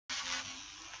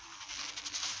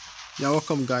Yeah,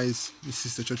 welcome guys. This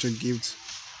is the Ochoochogift.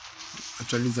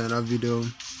 Actually, it's another video.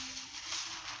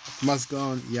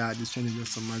 Maskgun. Yeah, this channel is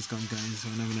just some Maskgun guys.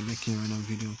 We're not gonna make another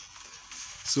video.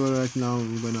 So right now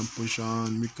we're gonna push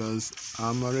on because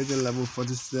I'm already level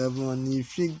 47.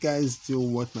 If you guys still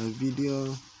watch my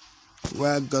video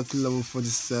where I got to level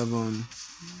 47,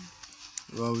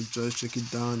 well, just check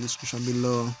it down in the description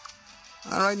below.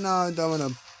 And right now I don't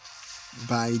wanna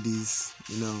buy this,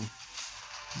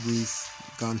 this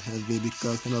gun heavy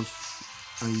because kind of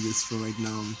unuseful right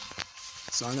now.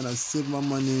 So I'm gonna save my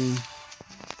money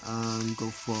and go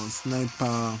for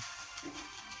sniper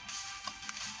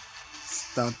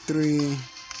star 3,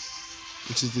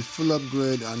 which is the full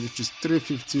upgrade, and which is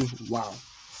 350. Wow,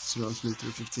 seriously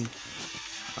 350.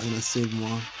 I'm gonna save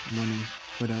more money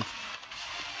for that.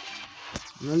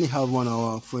 We only have 1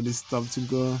 hour for this stuff to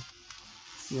go,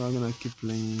 so I'm gonna keep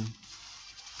playing.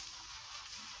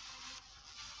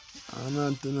 I'm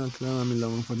not I'm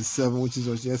 11:47, which is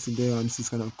was yesterday, and this is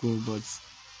kind of cool, but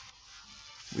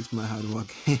with my hard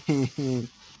work.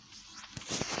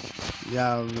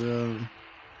 Yeah, bro.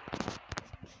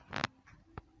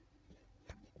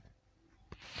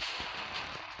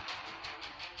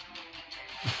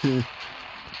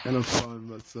 Kind of fun,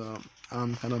 but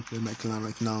I'm kind of playing my clan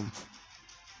right now.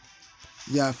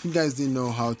 Yeah, if you guys didn't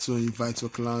know how to invite your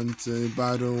clan to a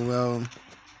battle, well,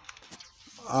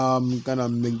 I'm gonna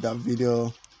make that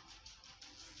video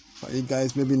for you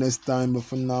guys maybe next time, but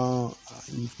for now,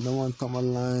 if no one come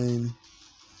online,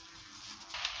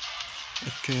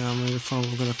 okay, I'm ready for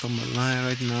we're gonna come online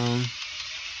right now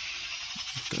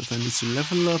because I need to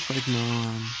level up right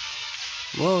now.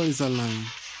 Whoa, is online?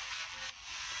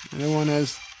 Anyone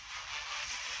else?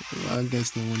 Well, I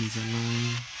guess no one is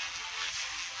online.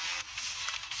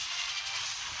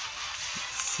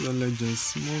 So let's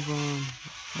just move on.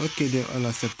 Okay, they all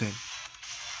accepted.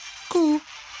 Cool.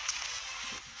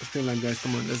 Still like guys,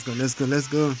 come on, let's go.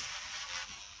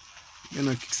 I'm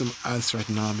gonna kick some ass right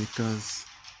now because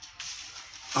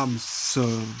I'm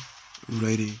so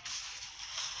ready.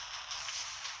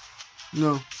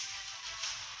 No.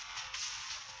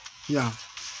 Yeah,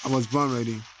 I was born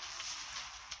ready.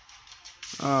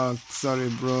 Oh, sorry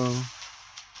bro.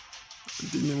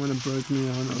 Didn't want to break me.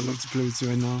 I would love to play with you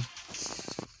right now.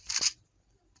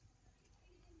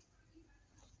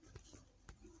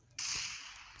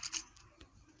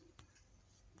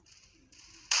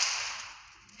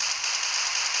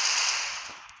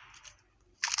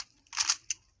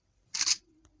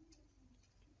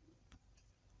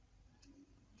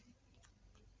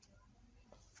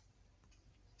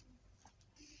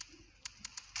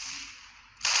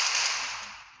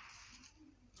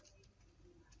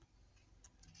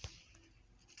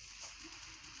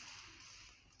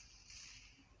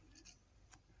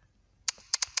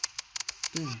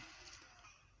 Damn.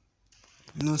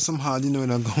 Somehow I didn't know where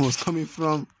that gun was coming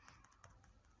from.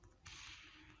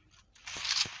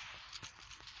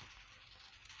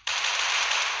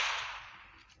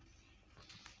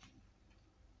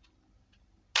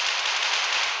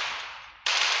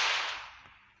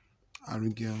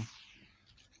 Arigel.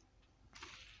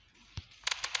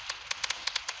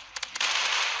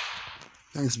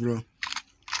 Thanks, bro.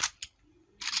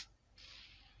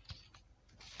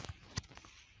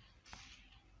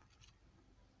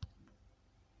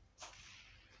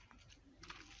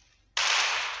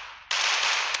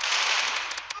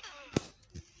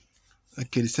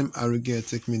 Okay, the same Arigel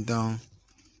take me down.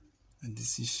 And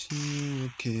this is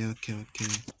okay.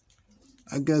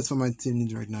 I guess for my team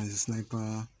need right now is a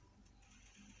sniper.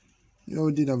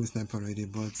 We did have a sniper already,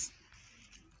 but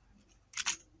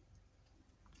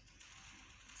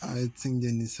I think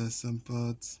they need some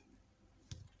support.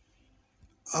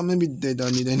 Or maybe they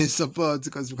don't need any support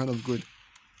because we're kind of good.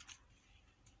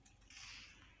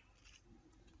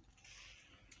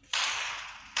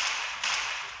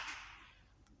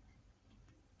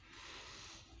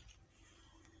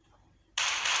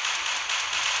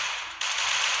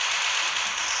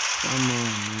 Come on,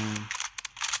 man.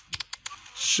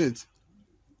 Shit.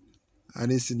 I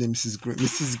didn't see the Mrs. Green.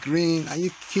 Mrs. Green, are you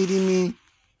kidding me?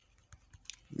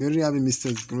 We already have a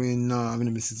Mrs. Green. No, I'm having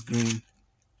a Mrs. Green.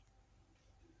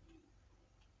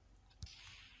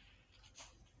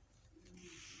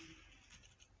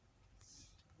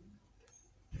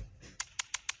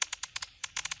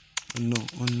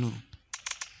 Oh no.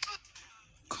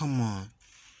 Come on.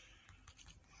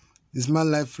 Is my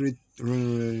life rate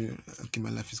really? Okay, my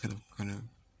life is kind of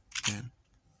damn.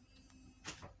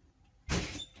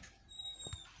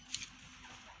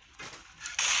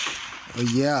 Oh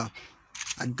yeah,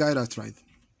 I got that right.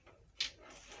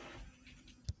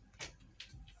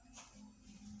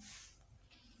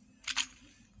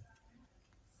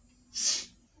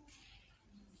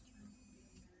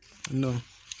 No.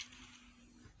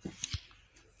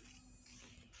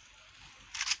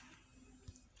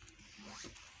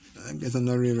 I guess I'm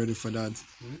not really ready for that.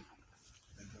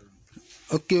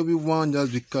 Okay, we won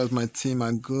just because my team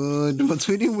are good, but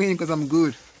we didn't win because I'm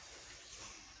good.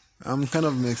 I'm kind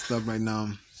of mixed up right now,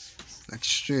 like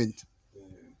straight.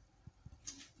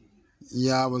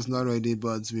 Yeah, I was not ready,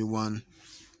 but we won.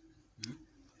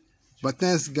 But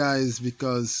thanks, guys,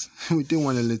 because we did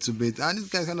win a little bit, and this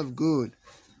guy's kind of good.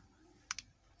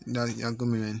 That you're good,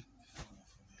 man.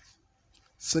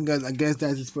 So guys, I guess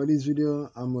that is for this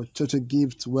video. I'm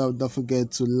Ochoochogift. Well, don't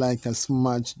forget to like and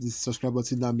smash the subscribe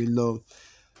button down below.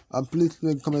 Please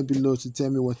leave a comment below to tell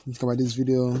me what you think about this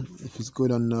video, if it's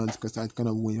good or not, because I kind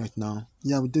of win right now.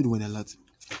 Yeah, we did win a lot.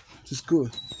 It's cool.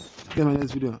 See you in my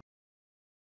next video.